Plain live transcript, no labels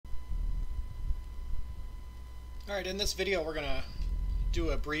Alright, in this video we're going to do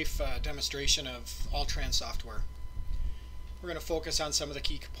a brief demonstration of AllTransSoftware. We're going to focus on some of the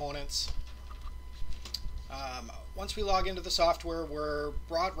key components. Once we log into the software, we're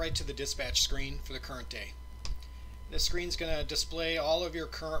brought right to the dispatch screen for the current day. This screen is going to display all of your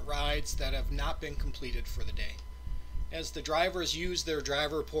current rides that have not been completed for the day. As the drivers use their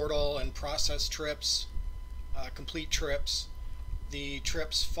driver portal and process trips, complete trips, the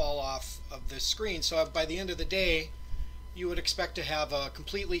trips fall off of this screen. So by the end of the day, you would expect to have a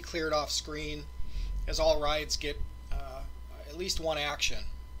completely cleared off screen as all rides get at least one action.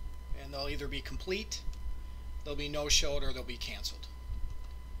 And they'll either be complete, they'll be no-showed, or they'll be canceled.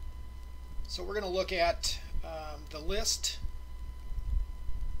 So we're going to look at the list.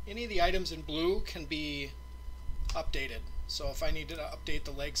 Any of the items in blue can be updated. So if I need to update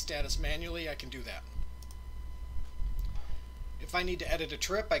the leg status manually, I can do that. If I need to edit a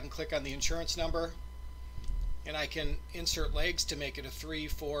trip, I can click on the insurance number and I can insert legs to make it a 3,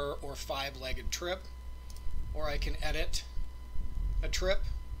 4, or 5-legged trip, or I can edit a trip.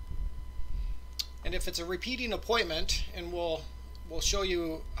 And if it's a repeating appointment, and we'll show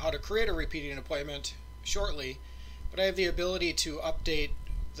you how to create a repeating appointment shortly, but I have the ability to update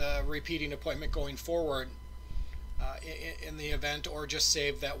the repeating appointment going forward in the event, or just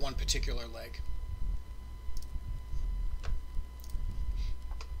save that one particular leg.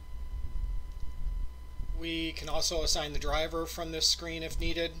 We can also assign the driver from this screen if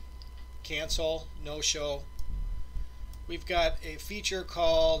needed, cancel, no-show. We've got a feature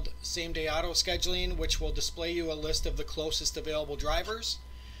called same-day auto scheduling, which will display you a list of the closest available drivers.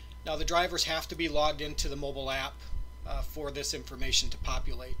 Now the drivers have to be logged into the mobile app for this information to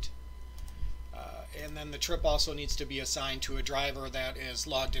populate. And then the trip also needs to be assigned to a driver that is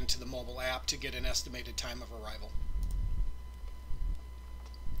logged into the mobile app to get an estimated time of arrival.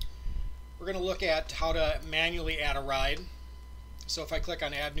 We're going to look at how to manually add a ride. So if I click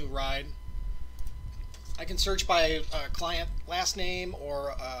on Add New Ride, I can search by a client last name,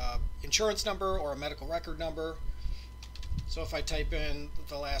 or insurance number, or a medical record number. So if I type in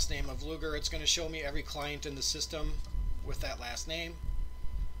the last name of Luger, it's going to show me every client in the system with that last name.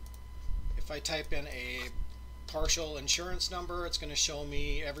 If I type in a partial insurance number, it's going to show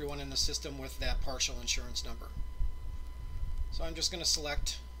me everyone in the system with that partial insurance number. So I'm just going to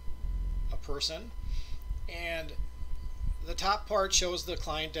select a person, and the top part shows the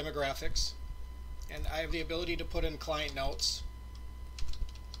client demographics, and I have the ability to put in client notes.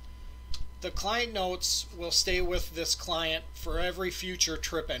 The client notes will stay with this client for every future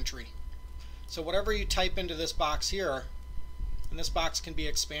trip entry. So whatever you type into this box here, and this box can be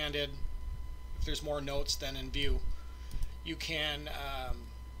expanded if there's more notes than in view, you can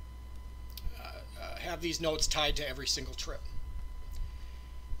have these notes tied to every single trip.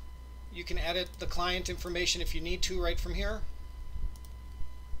 You can edit the client information if you need to right from here.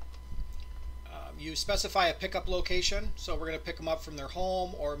 You specify a pickup location, so we're going to pick them up from their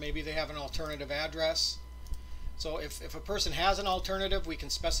home, or maybe they have an alternative address. So if a person has an alternative, we can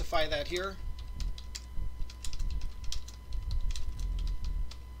specify that here.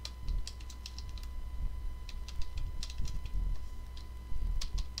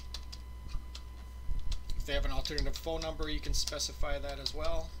 If they have an alternative phone number, you can specify that as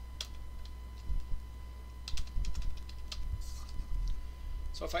well.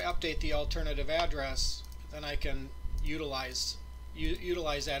 So if I update the alternative address, then I can utilize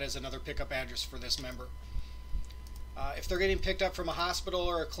that as another pickup address for this member. If they're getting picked up from a hospital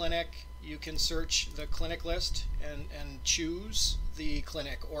or a clinic, you can search the clinic list and choose the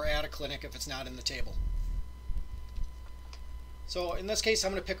clinic, or add a clinic if it's not in the table. So in this case,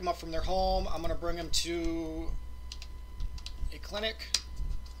 I'm going to pick them up from their home. I'm going to bring them to a clinic.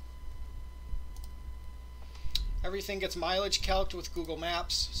 Everything gets mileage calced with Google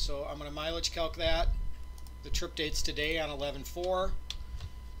Maps, so I'm going to mileage calc that. The trip date's today on 11/4.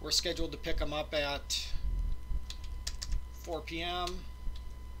 We're scheduled to pick them up at 4 p.m.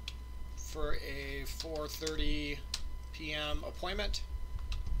 for a 4:30 p.m. appointment.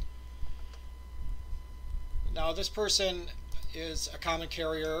 Now this person is a common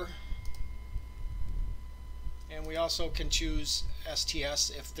carrier, and we also can choose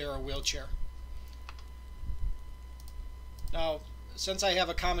STS if they're a wheelchair. Now, since I have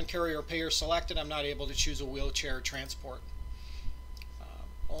a common carrier payer selected, I'm not able to choose a wheelchair transport.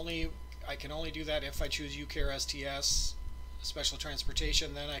 I can only do that if I choose UCare STS, special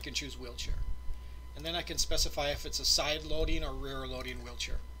transportation, then I can choose wheelchair. And then I can specify if it's a side loading or rear loading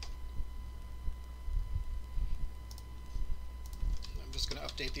wheelchair. I'm just going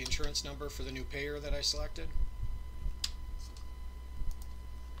to update the insurance number for the new payer that I selected.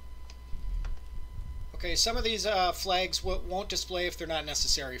 Okay, some of these flags won't display if they're not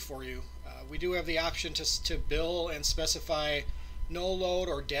necessary for you. We do have the option to bill and specify no load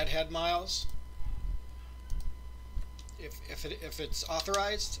or deadhead miles if it's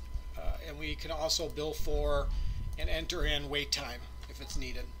authorized, and we can also bill for and enter in wait time if it's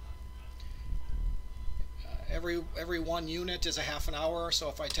needed. Every 1 unit is a half an hour, so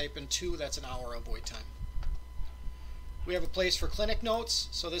if I type in 2, that's an hour of wait time. We have a place for clinic notes,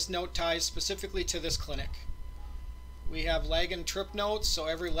 so this note ties specifically to this clinic. We have leg and trip notes, so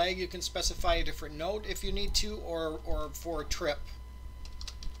every leg you can specify a different note if you need to, or for a trip,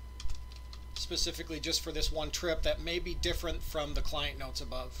 specifically just for this one trip that may be different from the client notes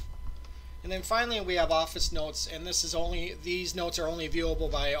above. And then finally we have office notes, and these notes are only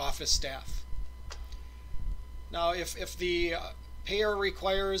viewable by office staff. Now if the payer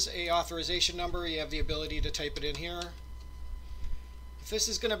requires a authorization number, you have the ability to type it in here. If this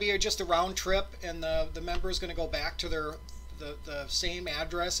is going to be just a round trip and the member is going to go back to the same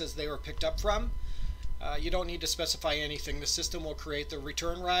address as they were picked up from, you don't need to specify anything. The system will create the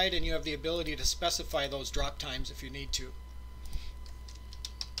return ride, and you have the ability to specify those drop times if you need to.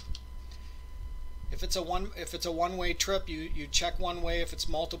 If it's a one-way trip, you check one way. If it's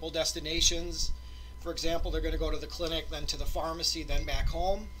multiple destinations, for example, they're going to go to the clinic, then to the pharmacy, then back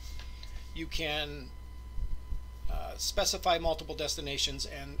home, you can specify multiple destinations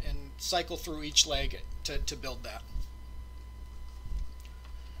and cycle through each leg to build that.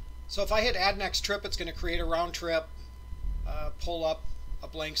 So if I hit add next trip, it's going to create a round trip, pull up a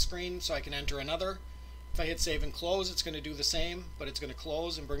blank screen so I can enter another. If I hit save and close, it's going to do the same, but it's going to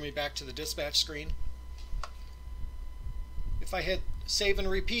close and bring me back to the dispatch screen. If I hit save and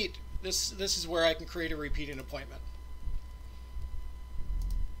repeat, this is where I can create a repeating appointment.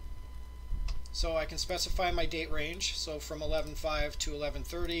 So I can specify my date range, so from 11:05 to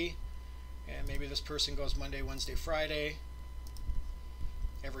 11:30, and maybe this person goes Monday, Wednesday, Friday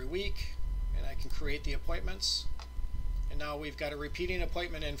every week, and I can create the appointments. And now we've got a repeating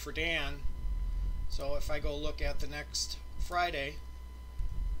appointment in for Dan. So if I go look at the next Friday,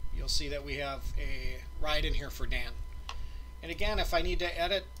 you'll see that we have a ride in here for Dan. And again, if I need to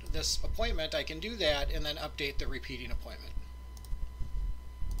edit this appointment, I can do that and then update the repeating appointment.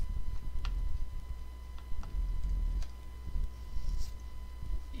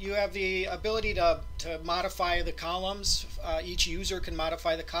 You have the ability to modify the columns. Each user can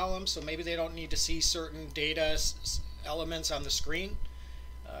modify the columns, so maybe they don't need to see certain data elements on the screen.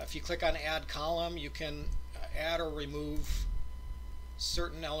 If you click on add column, you can add or remove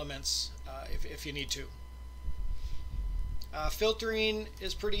certain elements if you need to. Filtering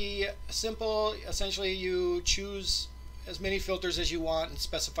is pretty simple. Essentially, you choose as many filters as you want and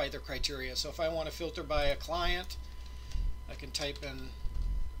specify their criteria. So if I want to filter by a client, I can type in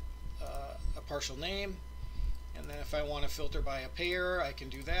a partial name, and then if I want to filter by a payer, I can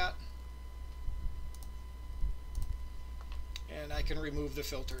do that, and I can remove the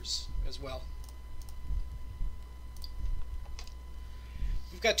filters as well.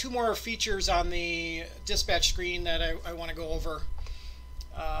 We've got 2 more features on the dispatch screen that I want to go over.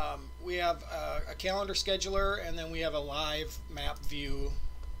 We have a calendar scheduler, and then we have a live map view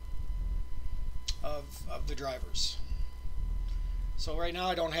of the drivers. So right now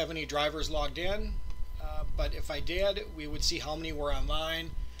I don't have any drivers logged in, but if I did, we would see how many were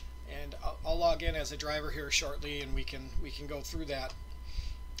online, and I'll log in as a driver here shortly, and we can go through that.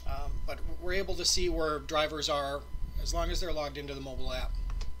 But we're able to see where drivers are as long as they're logged into the mobile app.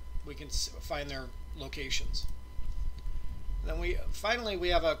 We can find their locations. Then finally we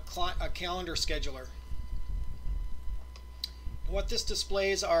have a calendar scheduler. And what this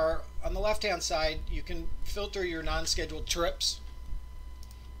displays are, on the left hand side, you can filter your non-scheduled trips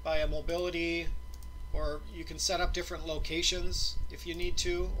by a mobility, or you can set up different locations if you need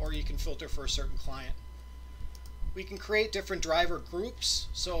to, or you can filter for a certain client. We can create different driver groups,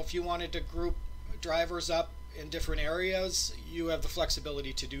 so if you wanted to group drivers up in different areas, you have the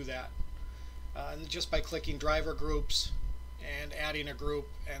flexibility to do that. And just by clicking driver groups and adding a group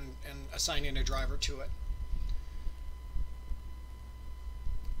and assigning a driver to it.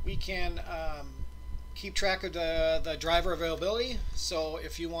 We can keep track of the driver availability, so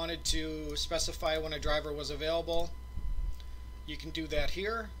if you wanted to specify when a driver was available, you can do that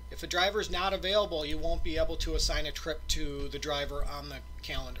here. If a driver is not available, you won't be able to assign a trip to the driver on the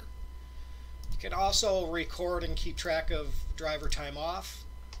calendar. You can also record and keep track of driver time off,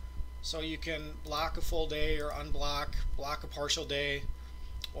 so you can block a full day or unblock, block a partial day,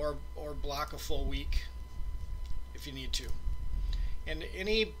 or block a full week if you need to. And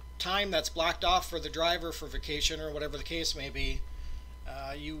any time that's blocked off for the driver for vacation or whatever the case may be,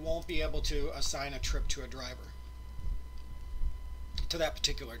 you won't be able to assign a trip to a driver, to that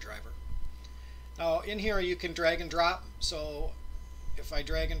particular driver. Now in here you can drag and drop. So if I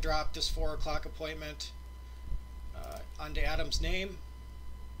drag and drop this 4 o'clock appointment onto Adam's name,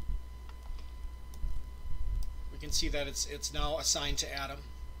 we can see that it's now assigned to Adam.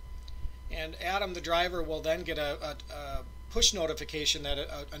 And Adam, the driver, will then get a push notification that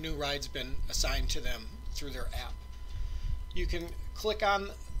a new ride's been assigned to them through their app. You can click on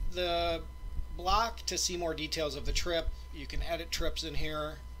the block to see more details of the trip. You can edit trips in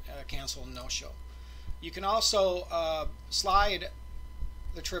here, cancel and no-show. You can also slide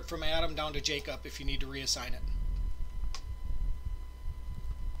the trip from Adam down to Jacob if you need to reassign it.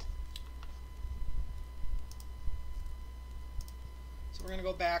 So we're going to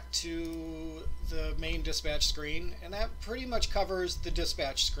go back to the main dispatch screen, and that pretty much covers the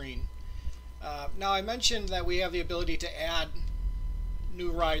dispatch screen. Now I mentioned that we have the ability to add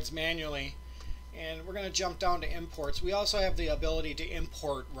new rides manually, and we're going to jump down to imports. We also have the ability to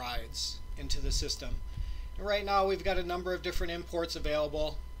import rides into the system. And right now we've got a number of different imports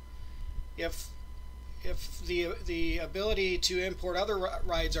available. If the ability to import other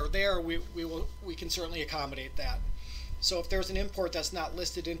rides are there, we can certainly accommodate that. So if there's an import that's not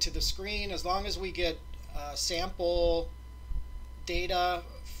listed into the screen, as long as we get sample data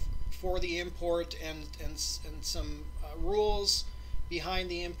for the import and some rules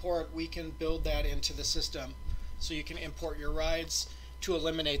behind the import, we can build that into the system so you can import your rides to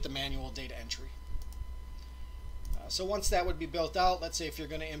eliminate the manual data entry. So once that would be built out, let's say if you're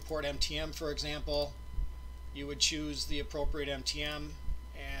going to import MTM, for example, you would choose the appropriate MTM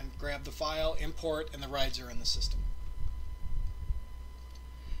and grab the file, import, and the rides are in the system.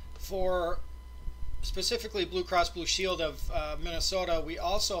 For specifically Blue Cross Blue Shield of Minnesota, we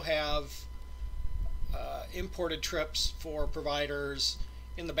also have imported trips for providers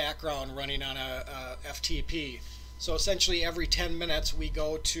in the background running on a FTP. So essentially every 10 minutes we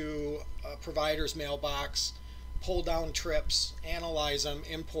go to a provider's mailbox, pull down trips, analyze them,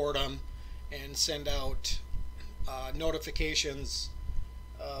 import them, and send out notifications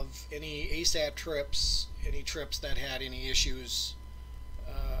of any ASAP trips, any trips that had any issues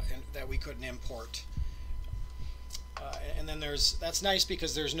and that we couldn't import. And then that's nice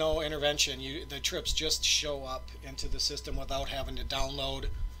because there's no intervention. The trips just show up into the system without having to download,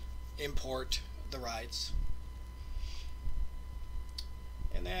 import the rides.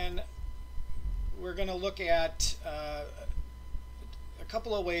 And then we're going to look at a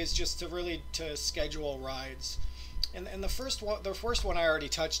couple of ways just to schedule rides. And the first one I already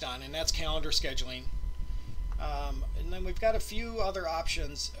touched on, and that's calendar scheduling. And then we've got a few other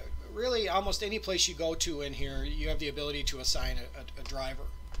options. Really, almost any place you go to in here, you have the ability to assign a driver.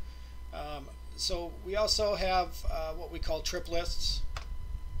 So we also have what we call trip lists.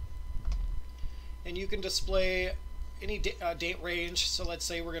 And you can display any date range. So let's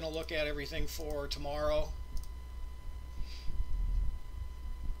say we're going to look at everything for tomorrow.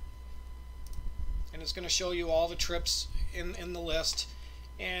 And it's going to show you all the trips in the list.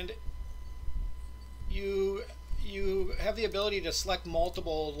 And you have the ability to select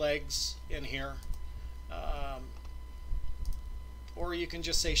multiple legs in here. Or you can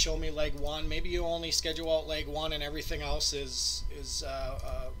just say show me leg 1. Maybe you only schedule out leg 1 and everything else is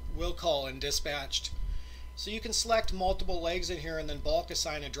will call and dispatched. So you can select multiple legs in here and then bulk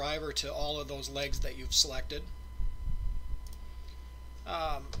assign a driver to all of those legs that you've selected.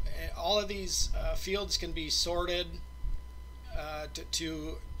 All of these fields can be sorted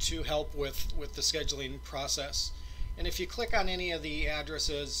to help with the scheduling process. And if you click on any of the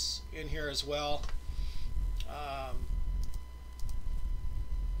addresses in here as well,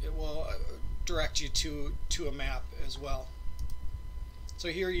 it will direct you to a map as well. So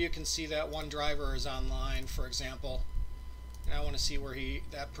here you can see that one driver is online, for example, and I want to see where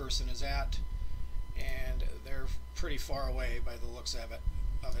that person is at, and they're pretty far away by the looks of it.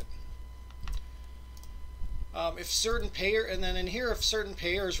 If certain payer, and then in here, if certain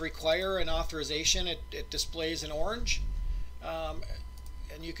payers require an authorization, it displays in orange, and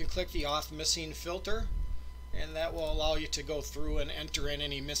you can click the auth missing filter, and that will allow you to go through and enter in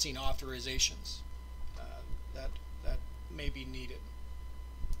any missing authorizations that may be needed.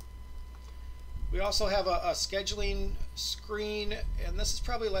 We also have a scheduling screen, and this is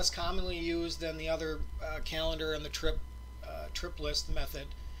probably less commonly used than the other calendar and the trip list method.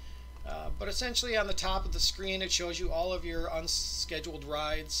 But essentially on the top of the screen it shows you all of your unscheduled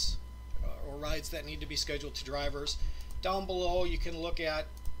rides or rides that need to be scheduled to drivers. Down below you can look at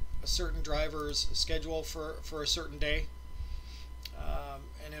a certain driver's schedule for a certain day,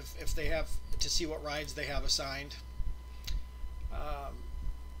 and if they have to see what rides they have assigned.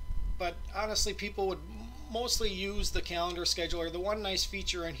 But honestly, people would mostly use the calendar scheduler. The one nice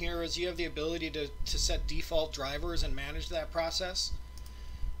feature in here is you have the ability to set default drivers and manage that process.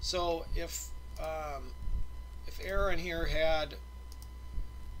 So if Aaron here had,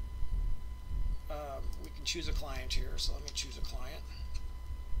 we can choose a client here, so let me choose a client.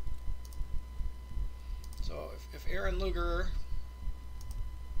 So if Aaron Luger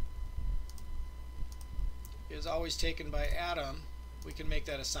is always taken by Adam, we can make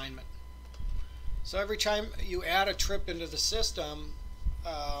that assignment. So every time you add a trip into the system,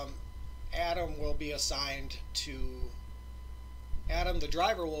 Adam will be assigned to, Adam the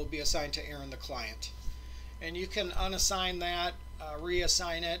driver will be assigned to Aaron the client. And you can unassign that,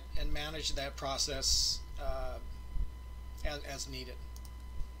 reassign it, and manage that process as needed.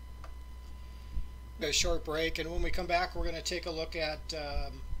 A short break, and when we come back, we're going to take a look at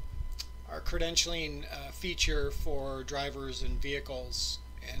our credentialing feature for drivers and vehicles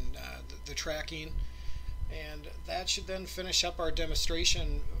and the tracking, and that should then finish up our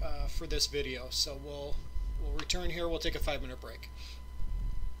demonstration for this video. So we'll return here. We'll take a 5-minute break.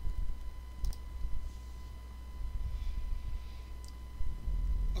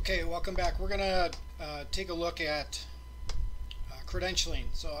 Okay, welcome back. We're going to take a look at credentialing.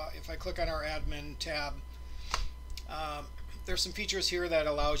 So if I click on our admin tab, there's some features here that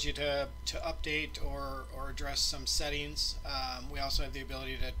allows you to update or address some settings. We also have the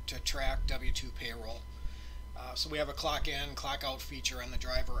ability to track W-2 payroll. So we have a clock in, clock out feature on the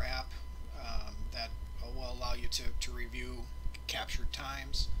driver app that will allow you to review captured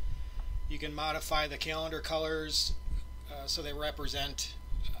times. You can modify the calendar colors so they represent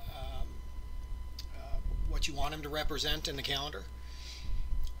what you want them to represent in the calendar.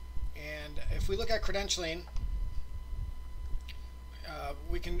 And if we look at credentialing,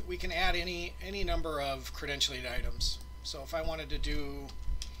 we can add any number of credentialing items. So if I wanted to do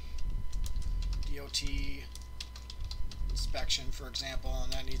DOT inspection, for example,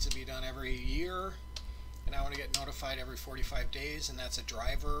 and that needs to be done every year, and I want to get notified every 45 days, and that's a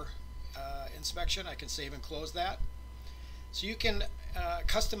driver inspection, I can save and close that. So you can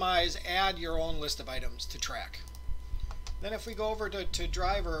customize, add your own list of items to track. Then if we go over to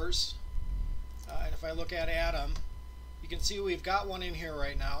drivers, and if I look at Adam, you can see we've got one in here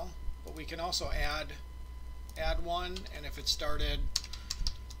right now, but we can also add one, and if it started,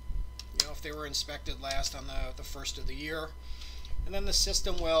 you know, if they were inspected last on the first of the year, and then the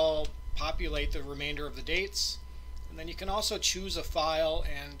system will populate the remainder of the dates, and then you can also choose a file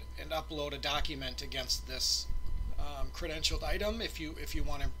and upload a document against this credentialed item if you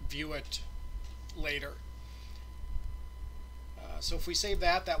want to view it later. So if we save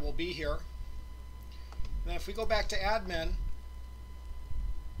that, that will be here. And then if we go back to admin,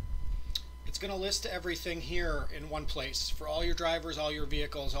 it's going to list everything here in one place for all your drivers, all your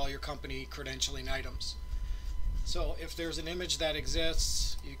vehicles, all your company credentialing items. So if there's an image that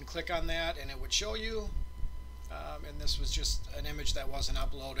exists, you can click on that and it would show you. And this was just an image that wasn't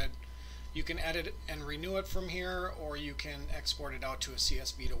uploaded. You can edit it and renew it from here, or you can export it out to a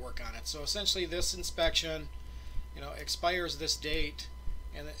CSV to work on it. So essentially this inspection, you know, expires this date,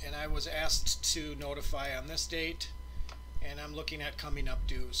 and I was asked to notify on this date, and I'm looking at coming up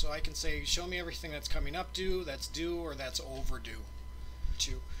due. So I can say, show me everything that's coming up due, that's due, or that's overdue.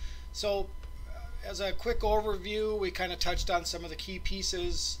 So as a quick overview, we kind of touched on some of the key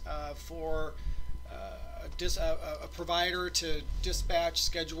pieces for a provider to dispatch,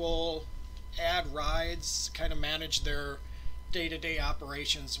 schedule, add rides, kind of manage their day-to-day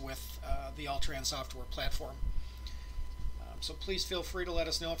operations with the AllTransSoftware platform. So please feel free to let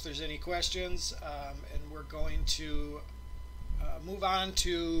us know if there's any questions, and we're going to move on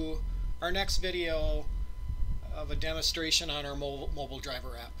to our next video of a demonstration on our mobile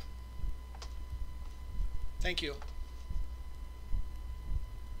driver app. Thank you.